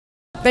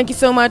Thank you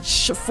so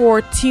much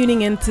for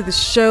tuning into the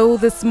show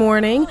this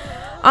morning.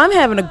 I'm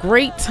having a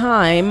great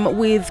time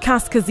with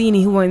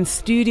Kaskazini, who are in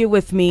studio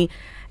with me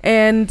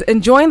and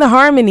enjoying the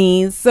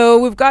harmonies. So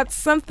we've got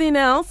something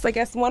else. I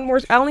guess one more.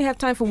 I only have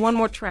time for one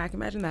more track.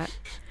 Imagine that.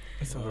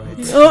 It's all right.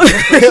 It's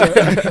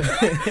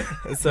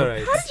all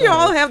right. How did you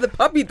all have the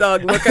puppy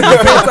dog look at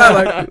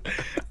the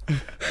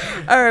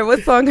All right,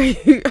 what song are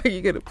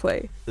you gonna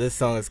play? This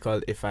song is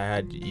called "If I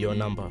Had Your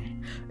Number."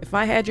 If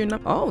I had your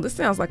number. Oh, this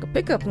sounds like a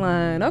pickup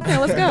line. Okay,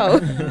 let's go.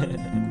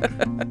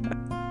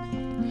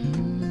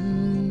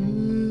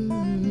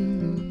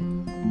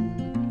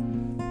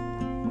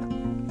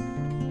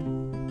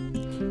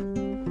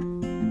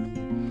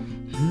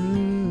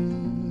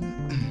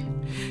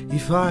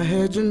 If I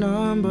had your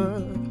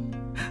number,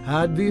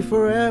 I'd be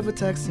forever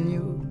texting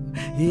you.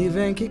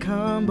 Even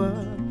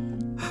cucumber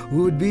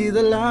would be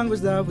the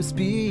language that we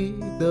speak.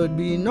 There would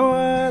be no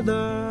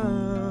other.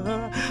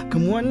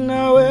 Come on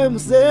now,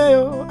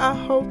 museo. I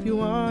hope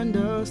you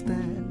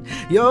understand.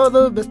 You're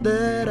the best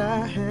that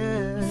I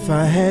have. If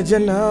I had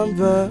your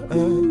number,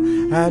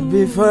 I'd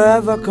be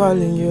forever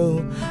calling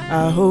you.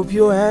 I hope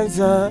you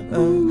answer.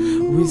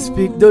 We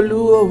speak the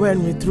Luo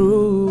when we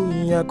through.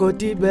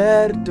 Nyakoti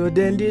berto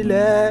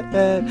dendile.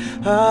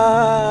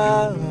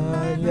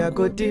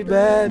 Nyakoti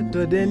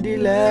berto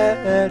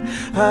dendile.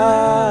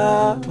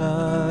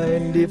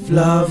 And if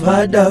love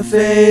had a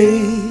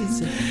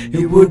face,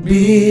 it would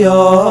be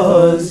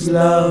yours.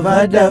 Love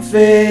had a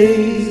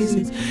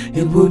face,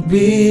 it would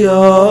be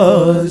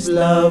yours.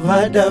 Love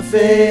had a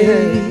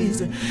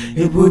face,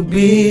 it would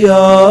be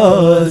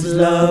yours.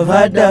 Love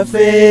had a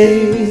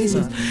face,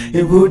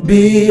 it would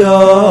be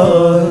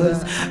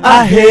yours.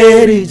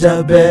 Aheri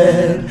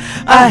Jabel,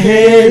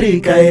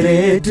 Aheri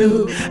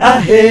Kairetu,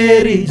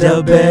 Aheri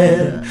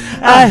Jabel,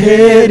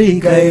 Aheri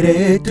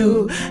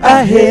Kairetu,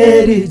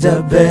 Aheri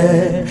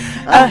Jabel,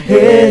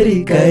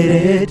 Aheri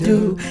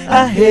Kairetu,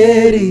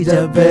 Aheri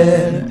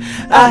Jabel,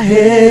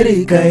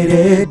 Aheri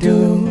Kairetu,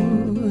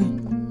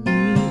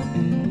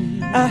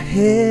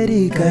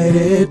 Aheri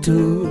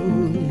Kairetu.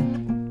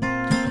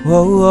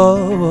 Whoa, whoa,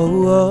 whoa,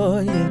 whoa,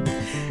 yeah.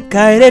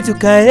 Kairetu,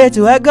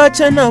 Kairetu, I got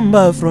your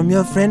number from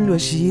your friend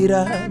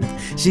Washira.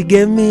 She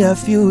gave me a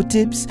few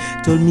tips,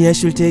 told me I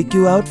should take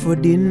you out for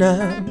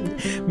dinner.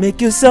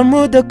 Make you some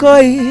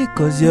udokoi,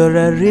 cause you're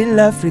a real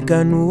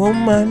African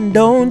woman.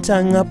 Don't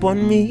hang up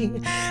on me,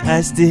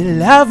 I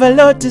still have a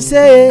lot to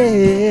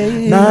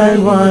say.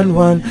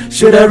 911,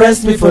 should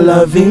arrest me for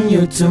loving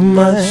you too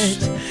much.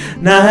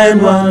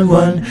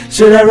 911,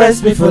 should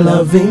arrest me for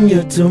loving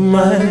you too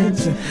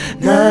much.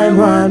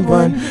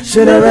 911,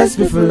 should arrest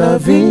me for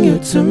loving you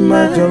too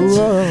much.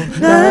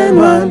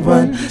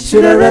 911,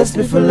 should arrest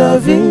me for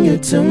loving you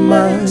too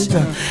much.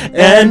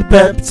 And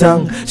Pep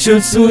Tongue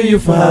should sue you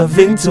for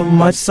having too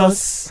much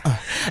sauce.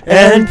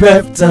 And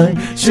Pep Tongue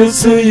should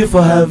sue you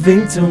for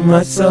having too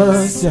much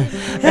sauce.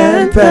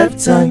 And Pep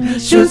Tongue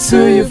should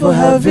sue you for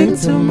having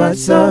too much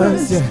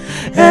sauce.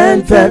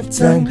 And Pep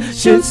Tongue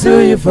should sue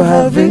you for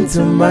having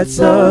too much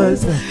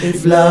sauce.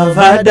 If love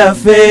had a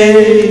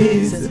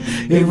face,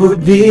 it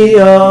would be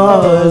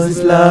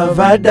yours. Love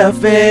had a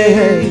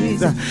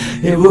face,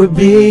 it would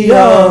be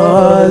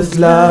yours.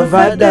 Love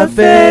had a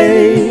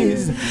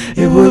face,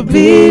 it would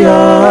be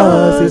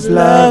yours. If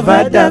love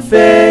had a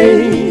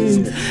face,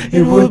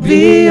 it would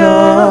be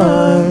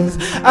yours.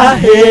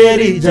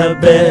 Aheri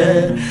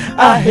Jabel,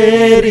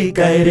 Aheri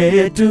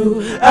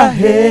Kairetu,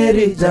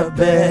 Aheri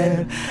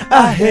Jabel,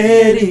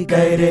 Aheri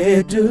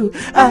Kairetu,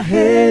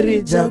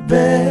 Aheri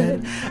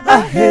Jabel,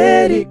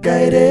 Aheri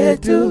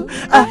Kairetu,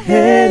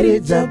 Aheri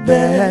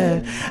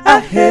Jabel,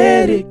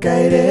 Aheri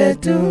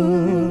Kairetu,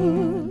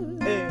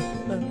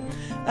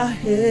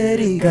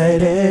 Aheri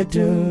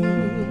Kairetu,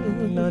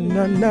 no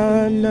no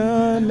no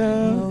no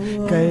no,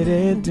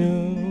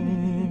 Kairetu.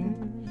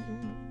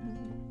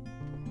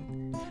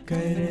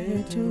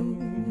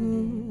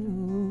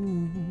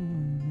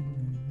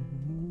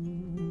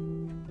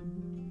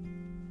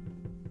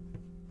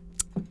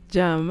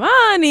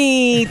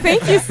 Jamani,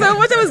 thank you so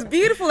much. That was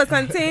beautiful.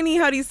 Asanteni,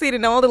 how do you say it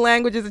in all the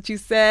languages that you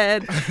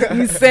said?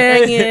 You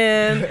sang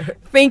in.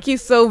 Thank you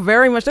so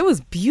very much. That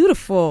was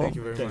beautiful. Thank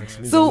you very much.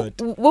 So,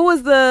 what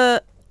was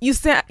the? You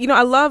said,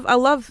 I love,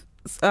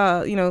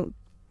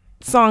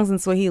 songs in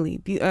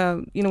Swahili.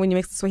 When you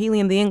mix the Swahili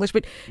and the English,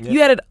 but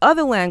you added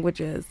other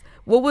languages.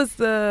 What was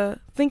the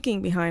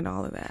thinking behind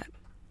all of that?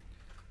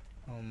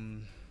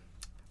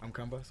 I'm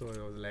Kamba, so I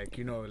was like,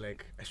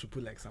 I should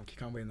put like some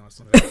cucumber in or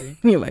something.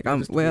 You're like,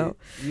 some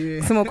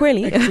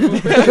Kweli.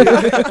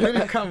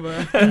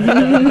 Kamba.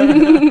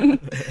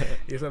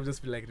 Yes, I'm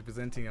just like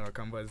representing our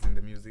Kambas in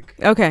the music.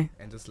 Okay.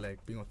 And just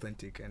like being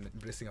authentic and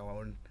embracing our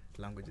own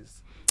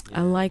languages.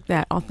 Yeah. I like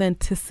that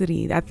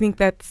authenticity. I think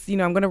that's,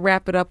 I'm going to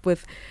wrap it up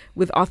with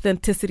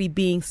authenticity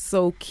being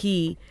so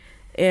key.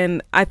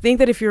 And I think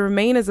that if you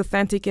remain as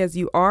authentic as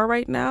you are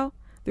right now,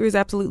 there is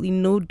absolutely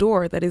no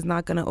door that is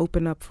not going to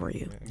open up for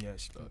you.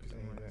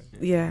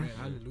 Yeah.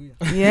 Hallelujah.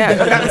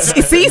 Yeah.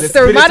 It's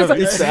Easter. In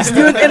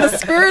the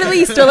spirit of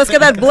Easter, let's get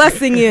that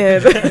blessing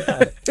in.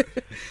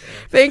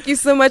 Thank you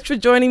so much for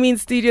joining me in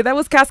studio. That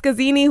was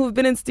Kaskazini, who've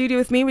been in studio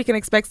with me. We can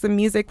expect some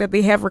music that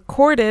they have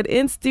recorded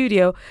in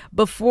studio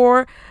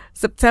before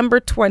September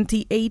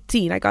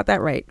 2018. I got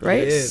that right?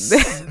 Yes.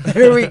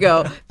 There we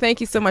go.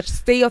 Thank you so much.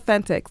 Stay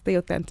authentic. Stay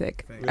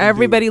authentic.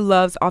 Everybody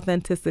loves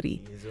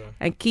authenticity.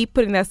 And keep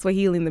putting that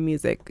Swahili in the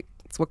music.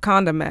 It's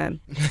Wakanda, man.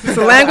 It's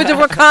the language of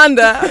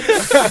Wakanda.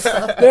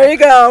 There you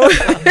go.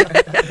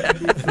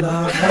 If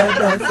love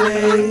had a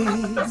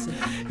face,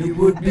 it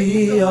would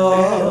be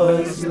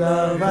yours.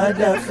 Love had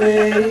a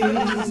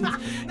face,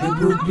 it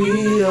would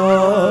be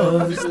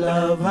yours.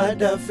 Love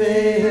had a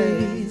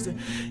face,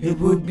 it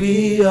would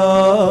be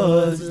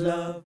yours. Love.